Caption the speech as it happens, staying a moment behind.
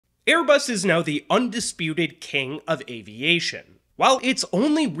Airbus is now the undisputed king of aviation. While its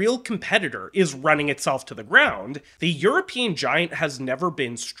only real competitor is running itself to the ground, the European giant has never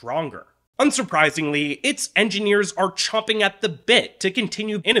been stronger. Unsurprisingly, its engineers are chomping at the bit to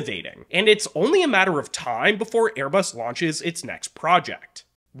continue innovating, and it's only a matter of time before Airbus launches its next project.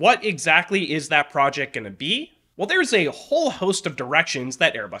 What exactly is that project going to be? Well, there's a whole host of directions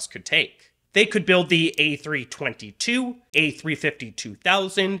that Airbus could take. They could build the A322,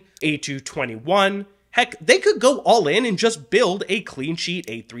 A350-2000, A221, heck, they could go all in and just build a clean sheet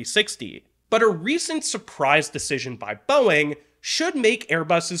A360. But a recent surprise decision by Boeing should make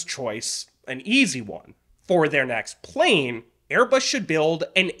Airbus's choice an easy one. For their next plane, Airbus should build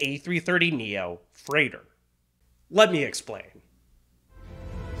an A330neo freighter. Let me explain.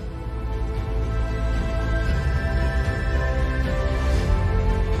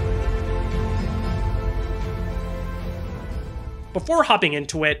 Before hopping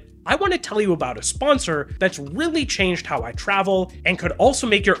into it, I want to tell you about a sponsor that's really changed how I travel and could also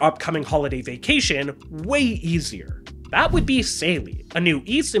make your upcoming holiday vacation way easier. That would be Saily, a new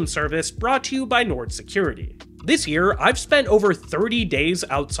eSIM service brought to you by Nord Security. This year, I've spent over 30 days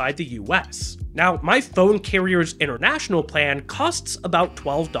outside the US. Now, my phone carrier's international plan costs about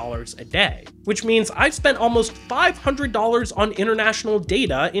 $12 a day, which means I've spent almost $500 on international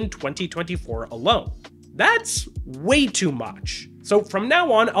data in 2024 alone. That's way too much. So from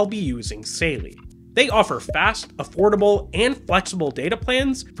now on, I'll be using Saily. They offer fast, affordable, and flexible data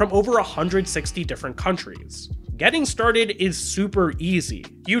plans from over 160 different countries. Getting started is super easy.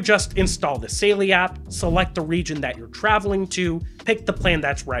 You just install the Saily app, select the region that you're traveling to, pick the plan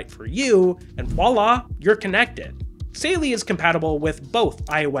that's right for you, and voila, you're connected. Saily is compatible with both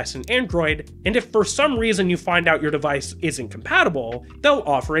iOS and Android, and if for some reason you find out your device isn't compatible, they'll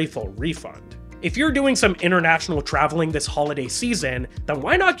offer a full refund. If you're doing some international traveling this holiday season, then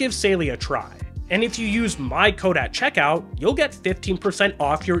why not give Saily a try? And if you use my code at checkout, you'll get 15%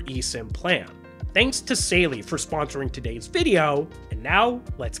 off your eSIM plan. Thanks to Saily for sponsoring today's video, and now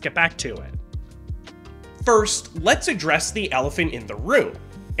let's get back to it. First, let's address the elephant in the room.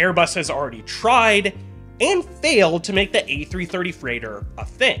 Airbus has already tried and failed to make the A330 freighter a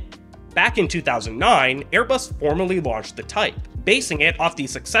thing. Back in 2009, Airbus formally launched the type, basing it off the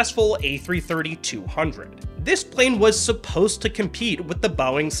successful A330-200. This plane was supposed to compete with the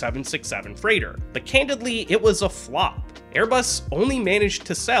Boeing 767 freighter, but candidly, it was a flop. Airbus only managed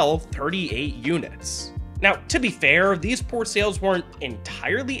to sell 38 units. Now, to be fair, these poor sales weren't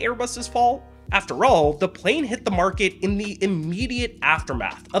entirely Airbus's fault. After all, the plane hit the market in the immediate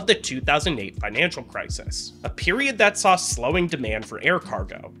aftermath of the 2008 financial crisis, a period that saw slowing demand for air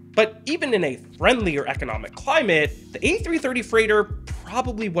cargo. But even in a friendlier economic climate, the A330 freighter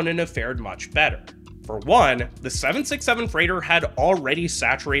probably wouldn't have fared much better. For one, the 767 freighter had already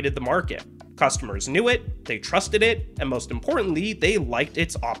saturated the market. Customers knew it, they trusted it, and most importantly, they liked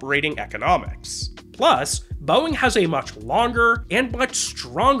its operating economics. Plus, Boeing has a much longer and much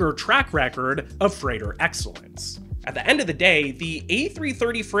stronger track record of freighter excellence. At the end of the day, the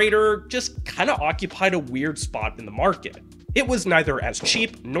A330 freighter just kinda occupied a weird spot in the market. It was neither as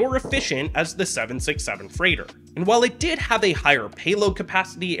cheap nor efficient as the 767 freighter, and while it did have a higher payload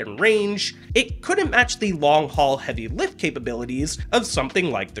capacity and range, it couldn't match the long-haul heavy lift capabilities of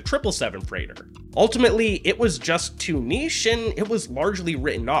something like the 777 freighter. Ultimately, it was just too niche and it was largely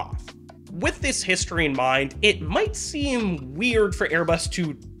written off. With this history in mind, it might seem weird for Airbus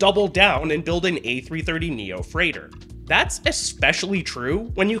to double down and build an A330neo freighter. That's especially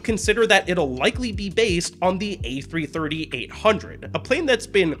true when you consider that it'll likely be based on the A330-800, a plane that's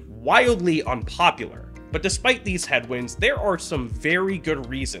been wildly unpopular. But despite these headwinds, there are some very good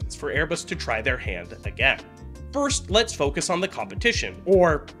reasons for Airbus to try their hand again. First, let's focus on the competition,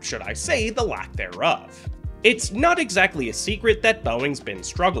 or should I say the lack thereof. It's not exactly a secret that Boeing's been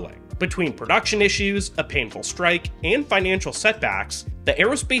struggling. Between production issues, a painful strike, and financial setbacks, the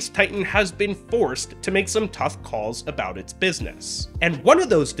aerospace titan has been forced to make some tough calls about its business. And one of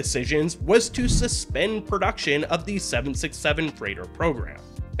those decisions was to suspend production of the 767 freighter program.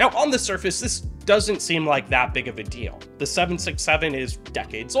 Now, on the surface, this doesn't seem like that big of a deal. The 767 is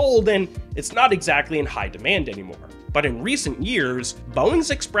decades old, and it's not exactly in high demand anymore. But in recent years,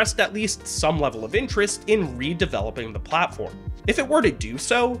 Boeing's expressed at least some level of interest in redeveloping the platform. If it were to do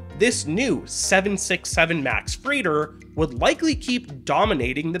so, this new 767 MAX freighter would likely keep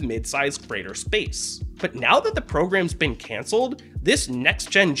dominating the mid-sized freighter space. But now that the program's been canceled, this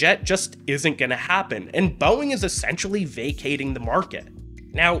next-gen jet just isn't gonna happen, and Boeing is essentially vacating the market.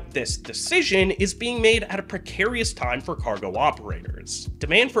 Now, this decision is being made at a precarious time for cargo operators.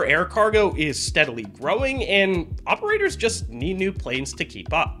 Demand for air cargo is steadily growing, and operators just need new planes to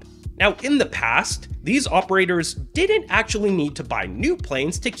keep up. Now, in the past, these operators didn't actually need to buy new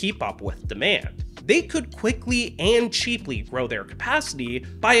planes to keep up with demand. They could quickly and cheaply grow their capacity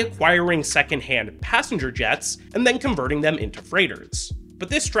by acquiring secondhand passenger jets and then converting them into freighters. But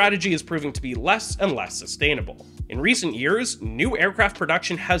this strategy is proving to be less and less sustainable. In recent years, new aircraft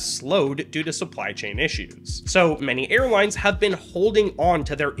production has slowed due to supply chain issues, so many airlines have been holding on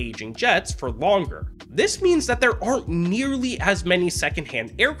to their aging jets for longer. This means that there aren't nearly as many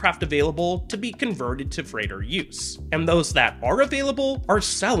secondhand aircraft available to be converted to freighter use, and those that are available are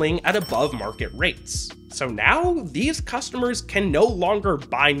selling at above market rates. So now, these customers can no longer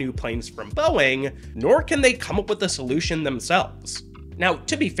buy new planes from Boeing, nor can they come up with a solution themselves. Now,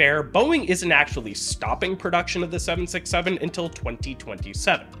 to be fair, Boeing isn't actually stopping production of the 767 until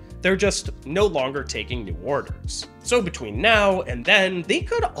 2027. They're just no longer taking new orders. So between now and then, they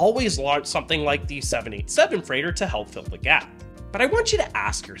could always launch something like the 787 freighter to help fill the gap. But I want you to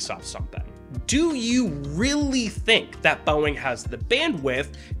ask yourself something. Do you really think that Boeing has the bandwidth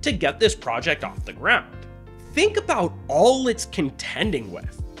to get this project off the ground? Think about all it's contending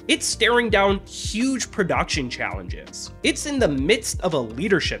with. It's staring down huge production challenges. It's in the midst of a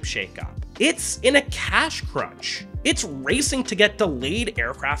leadership shakeup. It's in a cash crunch. It's racing to get delayed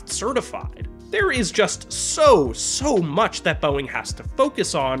aircraft certified. There is just so much that Boeing has to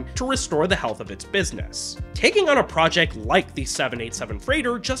focus on to restore the health of its business. Taking on a project like the 787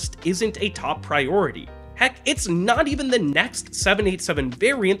 freighter just isn't a top priority. Heck, it's not even the next 787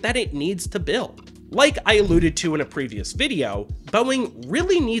 variant that it needs to build. Like I alluded to in a previous video, Boeing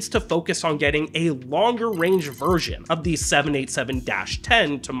really needs to focus on getting a longer range version of the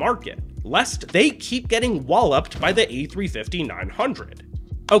 787-10 to market, lest they keep getting walloped by the A350-900.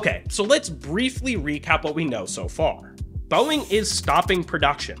 Okay, so let's briefly recap what we know so far. Boeing is stopping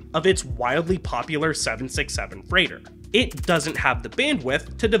production of its wildly popular 767 freighter. It doesn't have the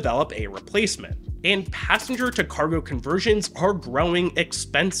bandwidth to develop a replacement, and passenger-to-cargo conversions are growing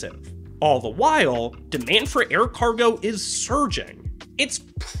expensive. All the while, demand for air cargo is surging. It's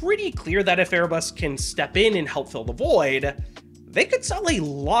pretty clear that if Airbus can step in and help fill the void, they could sell a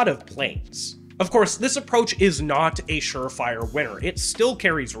lot of planes. Of course, this approach is not a surefire winner, it still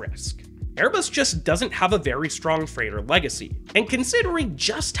carries risk. Airbus just doesn't have a very strong freighter legacy, and considering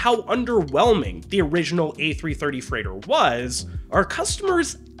just how underwhelming the original A330 freighter was, are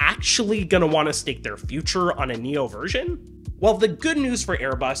customers actually gonna want to stake their future on a Neo version? Well, the good news for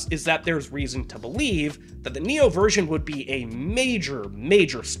Airbus is that there's reason to believe that the Neo version would be a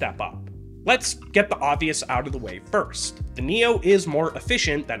major step up. Let's get the obvious out of the way first. The Neo is more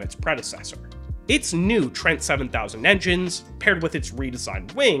efficient than its predecessor. Its new Trent 7000 engines, paired with its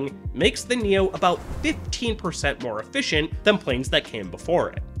redesigned wing, makes the Neo about 15% more efficient than planes that came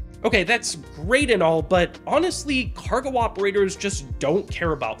before it. Okay, that's great and all, but honestly, cargo operators just don't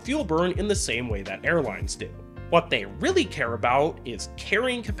care about fuel burn in the same way that airlines do. What they really care about is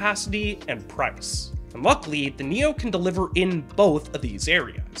carrying capacity and price. And luckily, the Neo can deliver in both of these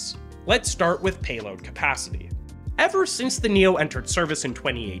areas. Let's start with payload capacity. Ever since the Neo entered service in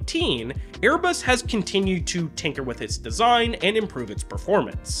 2018, Airbus has continued to tinker with its design and improve its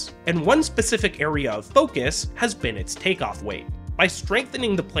performance. And one specific area of focus has been its takeoff weight. By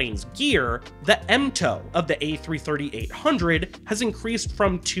strengthening the plane's gear, the MTOW of the A330-800 has increased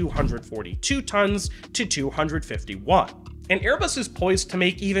from 242 tons to 251, and Airbus is poised to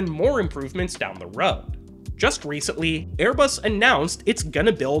make even more improvements down the road. Just recently, Airbus announced it's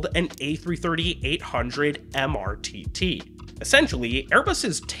gonna build an A330-800 MRTT. Essentially, Airbus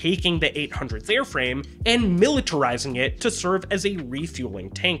is taking the 800's airframe and militarizing it to serve as a refueling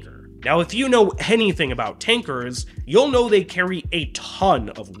tanker. Now, if you know anything about tankers, you'll know they carry a ton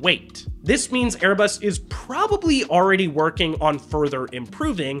of weight. This means Airbus is probably already working on further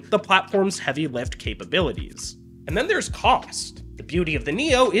improving the platform's heavy lift capabilities. And then there's cost. The beauty of the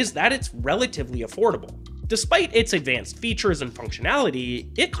Neo is that it's relatively affordable. Despite its advanced features and functionality,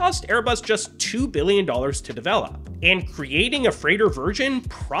 it cost Airbus just $2 billion to develop, and creating a freighter version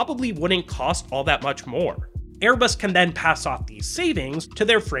probably wouldn't cost all that much more. Airbus can then pass off these savings to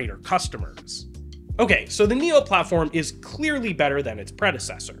their freighter customers. Okay, so the Neo platform is clearly better than its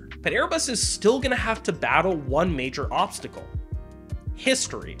predecessor, but Airbus is still gonna have to battle one major obstacle: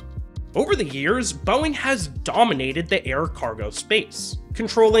 history. Over the years, Boeing has dominated the air cargo space,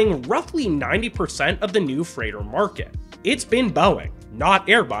 controlling roughly 90% of the new freighter market. It's been Boeing, not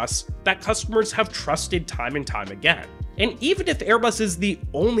Airbus, that customers have trusted time and time again. And even if Airbus is the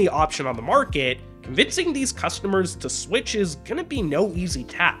only option on the market, convincing these customers to switch is gonna be no easy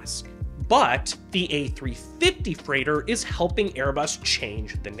task. But the A350 freighter is helping Airbus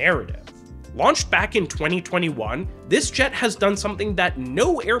change the narrative. Launched back in 2021, this jet has done something that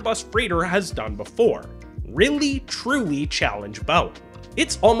no Airbus freighter has done before: really truly challenge Boeing.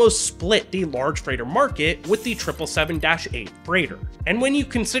 It's almost split the large freighter market with the 777-8 freighter. And when you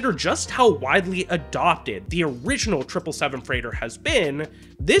consider just how widely adopted the original 777 freighter has been,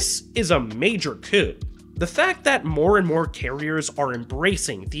 this is a major coup. The fact that more and more carriers are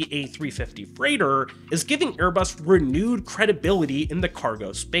embracing the A350 freighter is giving Airbus renewed credibility in the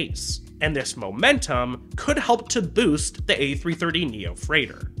cargo space, and this momentum could help to boost the A330neo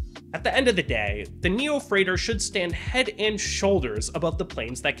freighter. At the end of the day, the Neo freighter should stand head and shoulders above the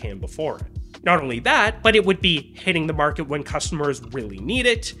planes that came before it. Not only that, but it would be hitting the market when customers really need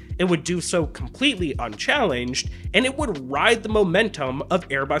it, it would do so completely unchallenged, and it would ride the momentum of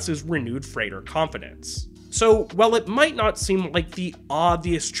Airbus's renewed freighter confidence. So, while it might not seem like the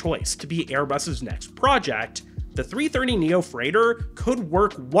obvious choice to be Airbus's next project, the 330neo freighter could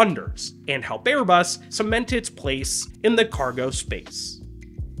work wonders and help Airbus cement its place in the cargo space.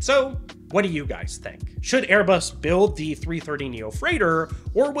 So, what do you guys think? Should Airbus build the 330neo freighter,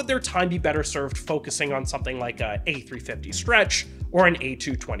 or would their time be better served focusing on something like a A350 stretch or an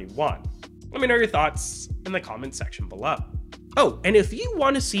A221? Let me know your thoughts in the comment section below. Oh, and if you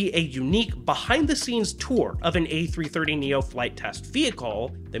want to see a unique behind-the-scenes tour of an A330neo flight test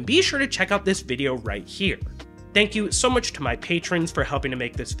vehicle, then be sure to check out this video right here. Thank you so much to my patrons for helping to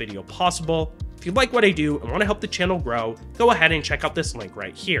make this video possible. If you like what I do and want to help the channel grow, go ahead and check out this link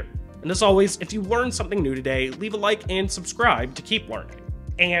right here. And as always, if you learned something new today, leave a like and subscribe to keep learning.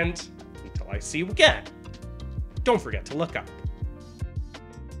 And until I see you again, don't forget to look up.